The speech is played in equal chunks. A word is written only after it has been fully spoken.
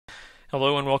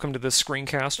Hello and welcome to this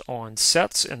screencast on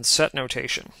sets and set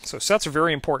notation. So sets are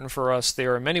very important for us. They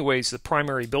are in many ways the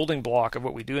primary building block of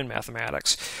what we do in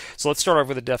mathematics. So let's start off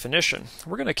with a definition.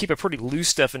 We're going to keep a pretty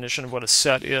loose definition of what a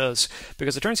set is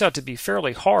because it turns out to be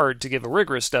fairly hard to give a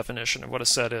rigorous definition of what a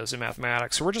set is in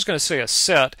mathematics. So we're just going to say a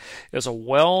set is a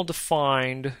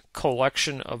well-defined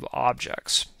collection of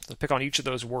objects. So pick on each of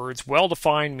those words.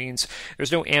 Well-defined means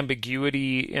there's no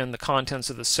ambiguity in the contents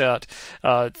of the set.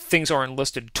 Things aren't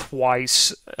listed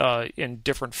twice in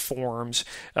different forms.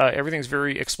 Everything's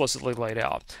very explicitly laid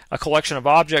out. A collection of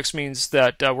objects means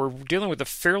that we're dealing with a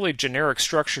fairly generic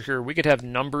structure here. We could have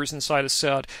numbers inside a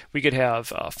set. We could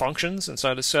have functions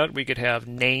inside a set. We could have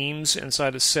names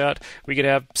inside a set. We could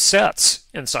have sets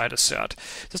inside a set.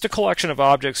 Just a collection of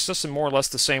objects, just in more or less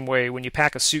the same way when you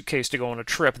pack a suitcase to go on a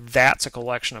trip, that's a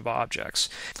collection of objects.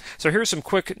 So here's some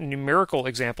quick numerical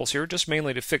examples here, just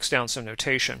mainly to fix down some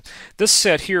notation. This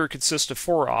set here consists of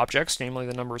 4 objects, namely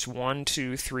the numbers 1,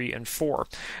 2, 3, and 4.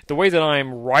 The way that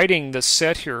I'm writing this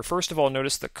set here, first of all,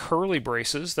 notice the curly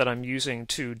braces that I'm using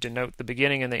to denote the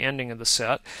beginning and the ending of the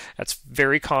set. That's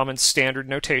very common standard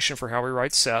notation for how we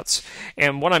write sets.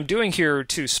 And what I'm doing here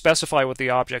to specify what the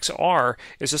objects are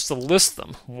is just to list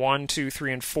them, 1, 2,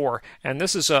 3, and 4. And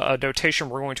this is a notation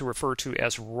we're going to refer to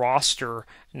as roster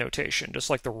notation.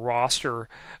 Just like the roster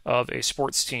of a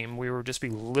sports team, we would just be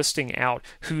listing out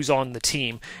who's on the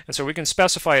team. And so we can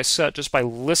specify a set just by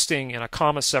listing in a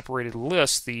comma-separated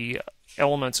list the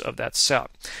elements of that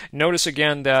set. Notice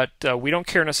again that we don't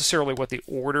care necessarily what the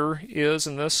order is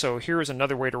in this, so here is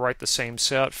another way to write the same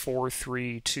set, 4,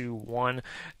 3, 2, 1.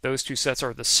 Those two sets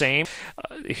are the same.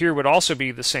 Here would also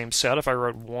be the same set if I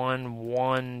wrote 1,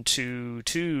 1, 2,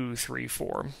 2, 3,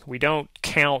 4. We don't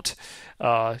count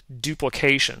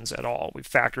duplications at all. We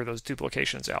factor those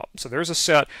duplications out. So there's a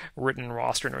set written in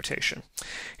roster notation.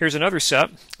 Here's another set,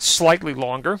 slightly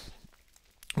longer.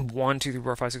 1, 2, 3,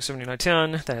 4, 5, 6, 7, 8, 9,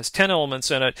 10. That has 10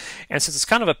 elements in it. And since it's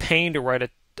kind of a pain to write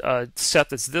a set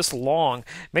that's this long,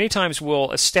 many times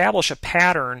we'll establish a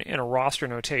pattern in a roster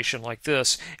notation like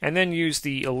this and then use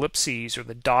the ellipses or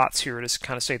the dots here to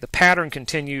kind of say the pattern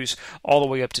continues all the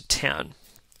way up to 10.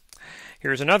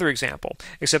 Here's another example,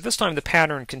 except this time the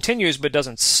pattern continues but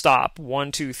doesn't stop. 1,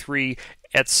 2, 3,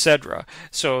 etc.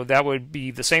 So that would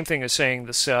be the same thing as saying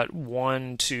the set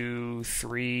 1, 2,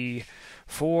 3,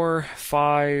 4,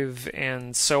 5,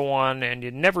 and so on, and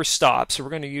it never stops. So we're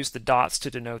going to use the dots to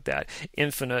denote that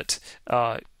infinite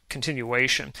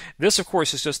continuation. This, of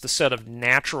course, is just the set of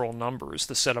natural numbers,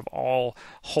 the set of all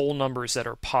whole numbers that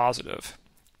are positive.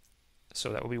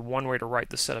 So that would be one way to write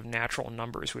the set of natural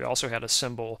numbers. We also had a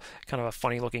symbol, kind of a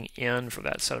funny looking N for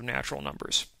that set of natural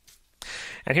numbers.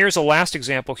 And here's the last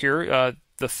example here.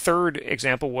 The third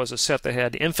example was a set that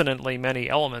had infinitely many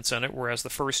elements in it, whereas the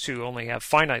first two only have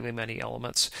finitely many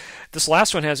elements. This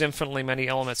last one has infinitely many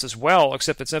elements as well,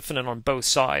 except it's infinite on both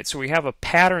sides. So we have a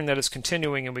pattern that is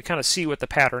continuing, and we kind of see what the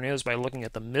pattern is by looking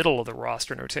at the middle of the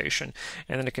roster notation,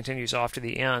 and then it continues off to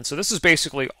the end. So this is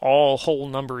basically all whole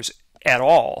numbers at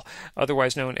all,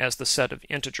 otherwise known as the set of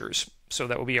integers. So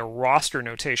that would be a roster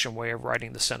notation way of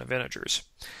writing the set of integers.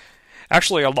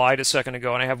 Actually, I lied a second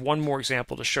ago, and I have one more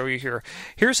example to show you here.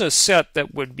 Here's a set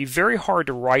that would be very hard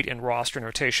to write in roster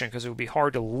notation because it would be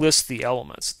hard to list the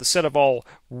elements. The set of all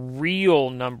real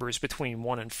numbers between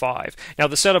 1 and 5. Now,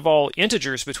 the set of all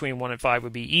integers between 1 and 5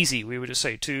 would be easy. We would just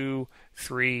say 2,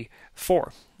 3,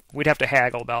 4. We'd have to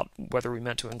haggle about whether we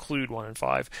meant to include 1 and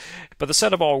 5. But the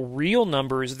set of all real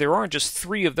numbers, there aren't just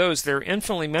 3 of those. There are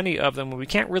infinitely many of them, and we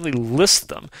can't really list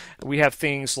them. We have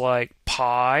things like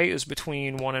pi is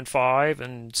between 1 and 5,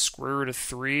 and square root of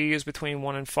 3 is between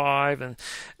 1 and 5, and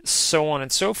so on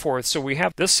and so forth. So we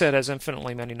have this set has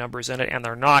infinitely many numbers in it, and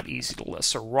they're not easy to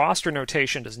list. So roster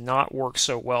notation does not work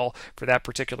so well for that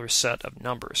particular set of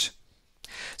numbers.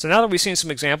 So now that we've seen some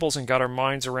examples and got our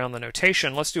minds around the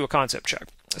notation, let's do a concept check.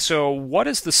 So what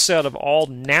is the set of all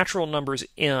natural numbers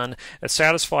n that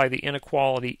satisfy the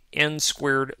inequality n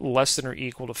squared less than or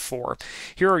equal to 4?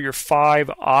 Here are your 5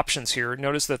 options here.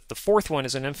 Notice that the fourth one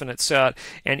is an infinite set,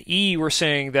 and E, we're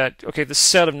saying that, okay, this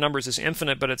set of numbers is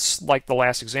infinite, but it's like the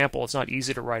last example. It's not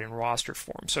easy to write in roster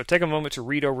form. So take a moment to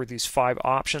read over these 5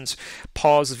 options,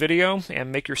 pause the video,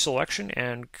 and make your selection,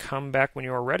 and come back when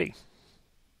you are ready.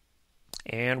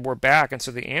 And we're back, and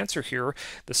so the answer here,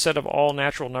 the set of all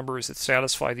natural numbers that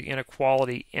satisfy the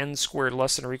inequality n squared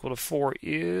less than or equal to 4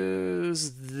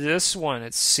 is this one.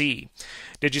 It's C.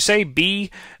 Did you say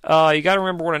B? You got to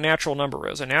remember what a natural number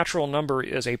is. A natural number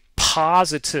is a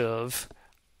positive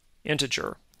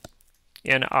integer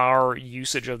in our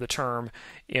usage of the term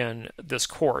in this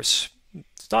course.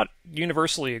 It's not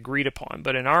universally agreed upon,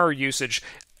 but in our usage,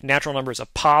 natural number is a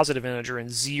positive integer and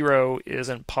 0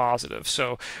 isn't positive.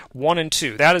 So 1 and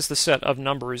 2, that is the set of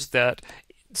numbers that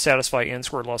satisfy n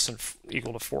squared less than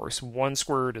equal to 4. So 1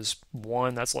 squared is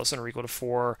 1, that's less than or equal to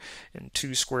 4, and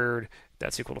 2 squared,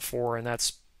 that's equal to 4, and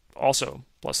that's also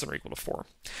less than or equal to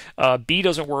 4. B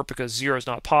doesn't work because 0 is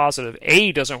not positive.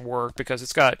 A doesn't work because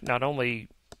it's got not only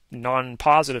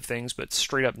non-positive things, but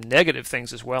straight up negative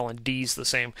things as well, and D is the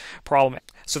same problem.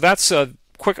 So that's a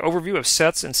quick overview of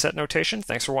sets and set notation.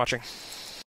 Thanks for watching.